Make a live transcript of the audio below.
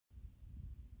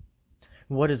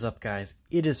What is up, guys?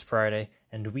 It is Friday,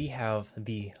 and we have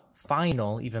the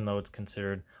final, even though it's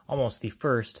considered almost the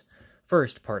first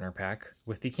partner pack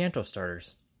with the Kanto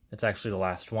starters. It's actually the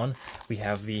last one. We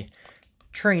have the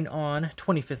Train On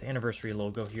 25th anniversary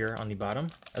logo here on the bottom,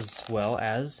 as well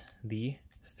as the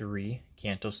 3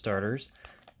 Kanto starters,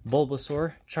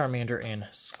 Bulbasaur, Charmander, and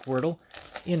Squirtle,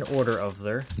 in order of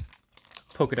their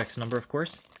Pokedex number, of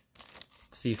course.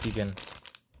 See if you can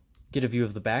get a view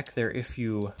of the back there if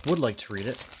you would like to read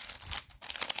it.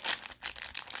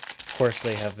 Of course,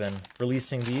 they have been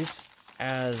releasing these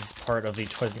as part of the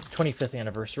 25th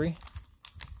anniversary.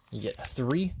 You get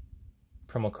 3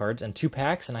 promo cards and 2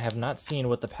 packs, and I have not seen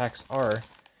what the packs are.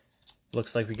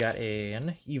 Looks like we got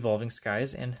an Evolving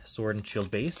Skies and Sword and Shield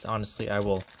base. Honestly, I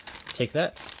will take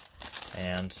that,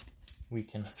 and we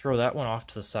can throw that one off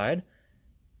to the side.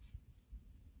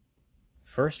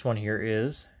 First one here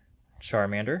is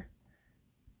Charmander.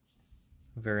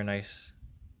 Very nice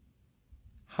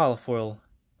holofoil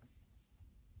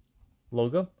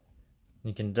logo.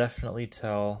 You can definitely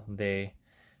tell they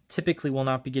typically will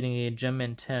not be getting a Gem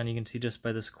Man 10. You can see just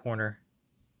by this corner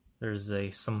there's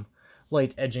some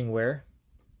light edging wear.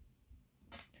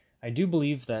 I do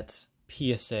believe that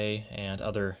PSA and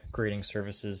other grading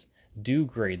services do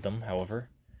grade them, however.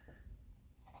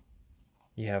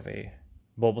 You have a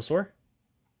Bulbasaur.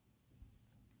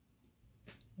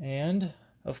 And,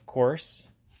 of course,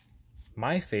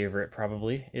 my favorite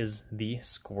probably is the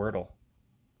Squirtle.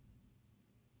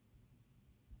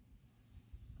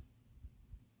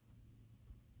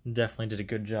 Definitely did a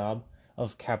good job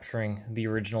of capturing the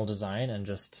original design and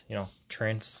just,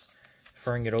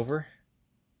 transferring it over.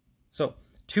 So,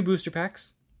 2 booster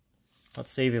packs.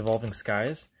 Let's save Evolving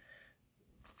Skies.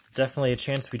 Definitely a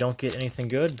chance we don't get anything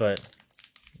good, but,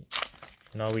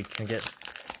 we can get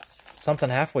something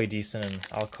halfway decent, and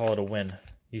I'll call it a win.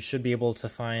 You should be able to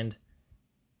find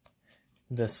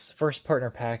this first partner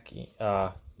pack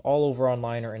all over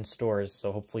online or in stores,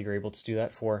 so hopefully you're able to do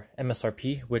that for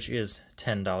MSRP, which is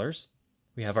 $10.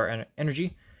 We have our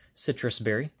Energy, Citrus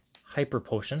Berry, Hyper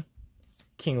Potion,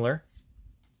 Kingler,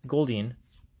 Goldeen,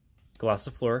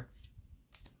 Glossifleur,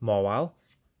 Mawile,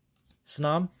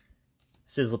 Snom,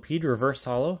 Sizzlipede, Reverse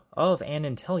Holo of an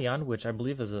Inteleon, which I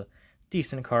believe is a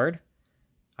decent card.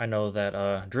 I know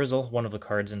that Drizzle, one of the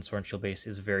cards in Sword and Shield base,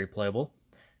 is very playable.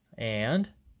 And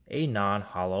a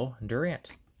non-holo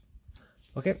Durant.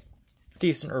 Okay,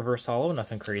 decent reverse holo,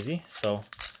 nothing crazy. So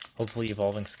hopefully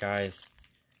Evolving Skies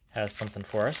has something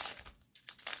for us.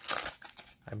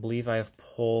 I believe I have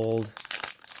pulled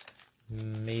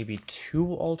maybe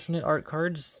 2 alternate art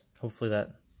cards. Hopefully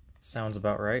that sounds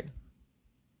about right.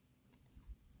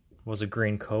 It was a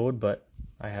green code, but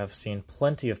I have seen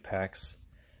plenty of packs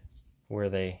where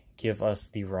they give us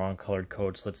the wrong colored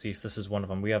code. So let's see if this is one of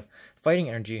them. We have Fighting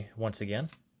Energy once again,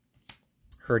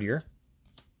 Herdier,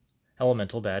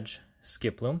 Elemental Badge,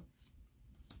 Skiploom,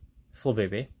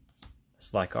 Flabebe,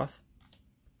 Slykoth,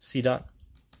 Seedot,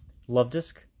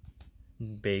 Lovedisc,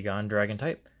 Bagon Dragon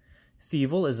type.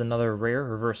 Thievul is another rare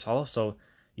reverse holo, so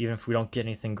even if we don't get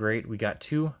anything great, we got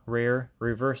 2 rare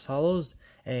reverse holos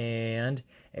and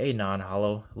a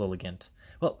non-holo Lilligant.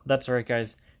 Well, that's alright,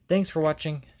 guys. Thanks for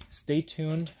watching. Stay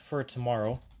tuned for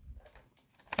tomorrow,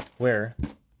 where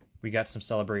we got some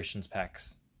Celebrations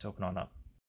packs to open on up.